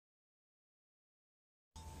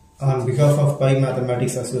On behalf of Pi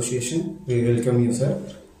Mathematics Association, we welcome you, sir.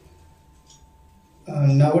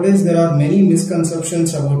 Nowadays, there are many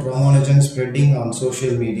misconceptions about Ramanujan spreading on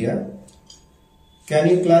social media. Can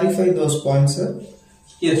you clarify those points, sir?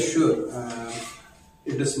 Yes, sure.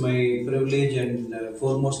 It is my privilege and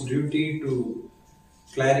foremost duty to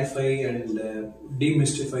clarify and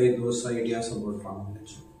demystify those ideas about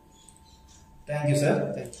Ramanujan. Thank you,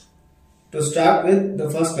 sir. Thank you. To start with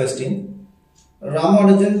the first question,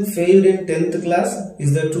 Ramanujan failed in 10th class.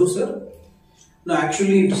 Is that true, sir? No,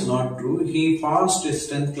 actually it is not true. He passed his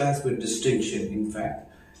 10th class with distinction, in fact.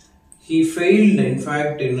 He failed, in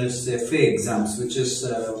fact, in his FA exams, which is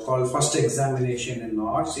called first examination in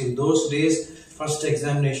arts. In those days, first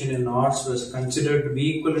examination in arts was considered to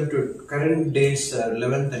be equivalent to current days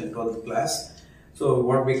 11th and 12th class. So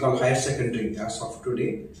what we call higher secondary as of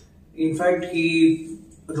today. In fact, he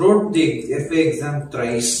wrote the FA exam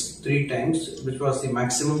three times, which was the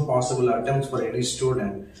maximum possible attempts for any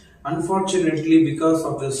student. Unfortunately, because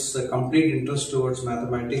of his complete interest towards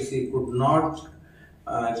mathematics, he could not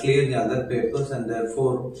clear the other papers, and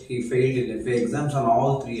therefore he failed in FA exams on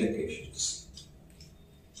all three occasions.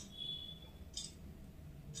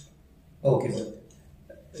 Okay, sir.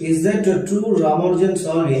 Is that true? Ramanujan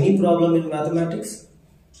solved any problem in mathematics?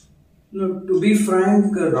 No, to be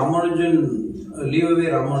frank, leave away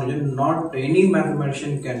Ramanujan, not any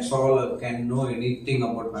mathematician can solve, can know anything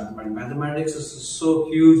about mathematics. Mathematics is so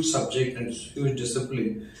huge subject and huge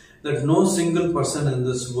discipline that no single person in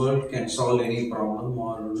this world can solve any problem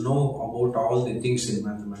or know about all the things in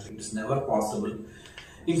mathematics. It's never possible.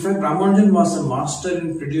 In fact, Ramanujan was a master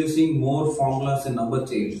in producing more formulas in number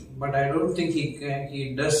theory, but I don't think he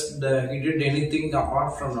did anything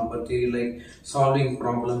apart from number theory, like solving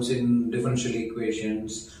problems in differential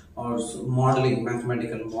equations or modeling,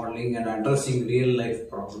 mathematical modeling, and addressing real life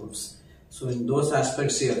problems. So in those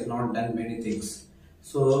aspects, he has not done many things.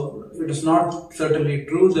 So it is not certainly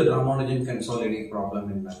true that Ramanujan can solve any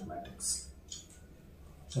problem in mathematics.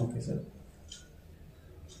 Okay, sir.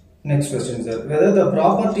 Next question, sir. Whether the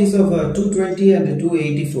properties of 220 and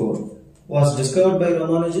 284 was discovered by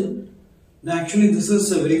Ramanujan? Now, actually, this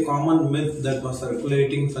is a very common myth that was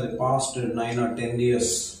circulating for the past 9 or 10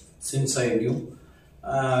 years since I knew.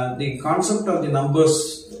 The concept of the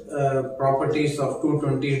numbers, properties of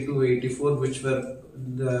 220 and 284, which were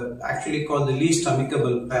actually called the least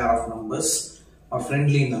amicable pair of numbers or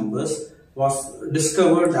friendly numbers, was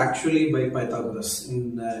discovered actually by Pythagoras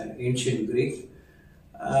in ancient Greek.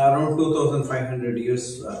 Around 2500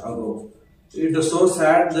 years ago. It is so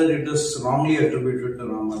sad that it is wrongly attributed to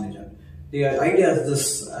Ramanujan. The idea is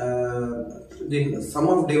this: the sum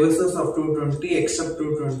of divisors of 220 except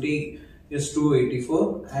 220 is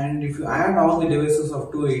 284, and if you add all the divisors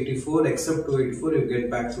of 284 except 284, you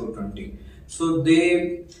get back 220. So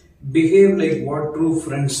they behave like what true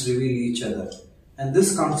friends reveal each other. And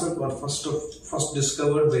this concept was first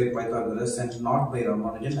discovered by Pythagoras and not by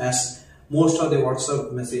Ramanujan, as most of the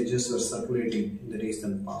WhatsApp messages were circulating in the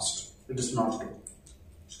recent past. It is not true.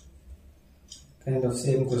 Kind of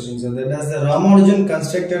same question, sir. Does the Ramanujan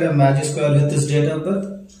constructed a magic square with his date of birth?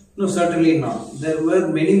 No, certainly not. There were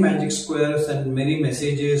many magic squares and many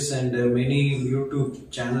messages and many YouTube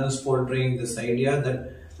channels portraying this idea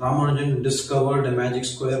that Ramanujan discovered a magic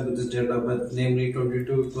square with his date of birth, namely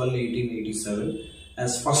 22/12/1887,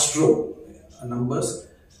 as first row numbers.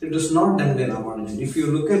 It is not done by Ramanujan. If you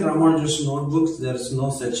look at Ramanujan's notebooks, there is no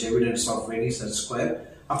such evidence of any such square.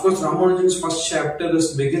 Of course, Ramanujan's first chapter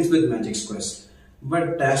begins with magic squares.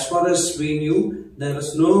 But as far as we knew, there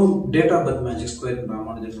is no date of birth magic square in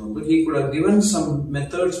Ramanujan's notebook. He could have given some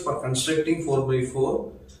methods for constructing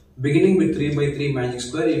 4×4, beginning with 3×3 magic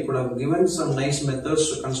square. He could have given some nice methods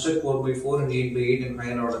to construct 4×4 and 8×8 and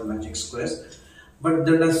higher order magic squares. But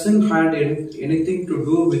that doesn't have anything to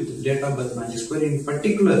do with date of birth magic square. In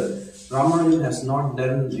particular, Ramanujan has not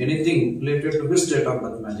done anything related to his date of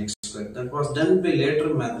birth magic square. That was done by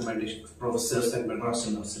later mathematics professors at Madras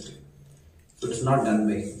University. So it is not done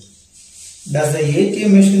by him. Does the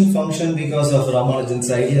ATM machine function because of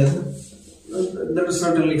Ramanujan's idea? That is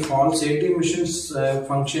certainly false. ATM machines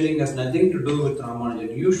functioning has nothing to do with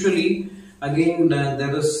Ramanujan. Usually, again,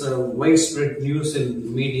 there is widespread news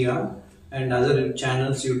in media and other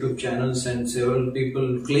channels, YouTube channels, and several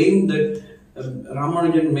people claim that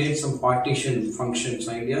Ramanujan made some partition functions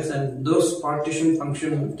ideas, and those partition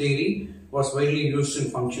function theory was widely used in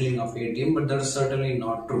functioning of ATM, but that is certainly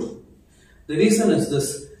not true. The reason is this: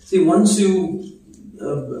 see, once you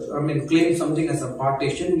claim something as a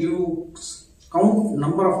partition, you count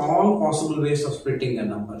number of all possible ways of splitting a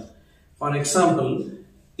number. For example,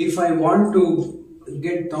 if I want to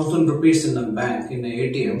get 1,000 rupees in a bank, in an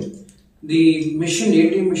ATM, the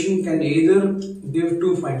ATM machine can either give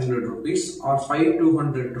 500 rupees or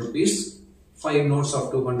 200 rupees, 5 notes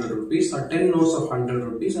of 200 rupees or 10 notes of 100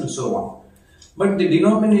 rupees and so on. But the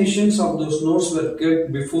denominations of those notes were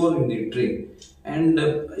kept before in the tray, and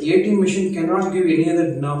ATM machine cannot give any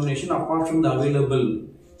other denomination apart from the available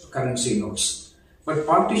currency notes. But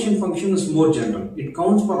partition function is more general. It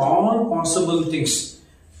counts for all possible things,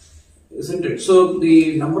 isn't it? So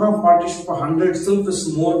the number of partitions per 100 itself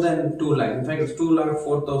is more than 2 lakh. In fact, it's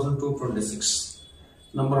 2,04,226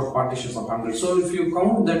 number of partitions of 100. So if you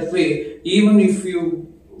count that way, even if you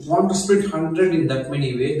want to split 100 in that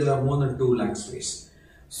many ways, there are more than 2 lakhs ways.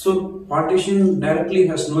 So partition directly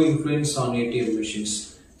has no influence on ATM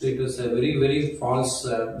machines. So it was a very, very false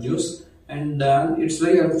news, and it's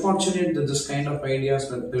very unfortunate that this kind of ideas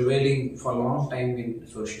were prevailing for a long time in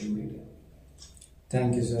social media.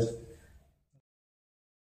 Thank you, sir.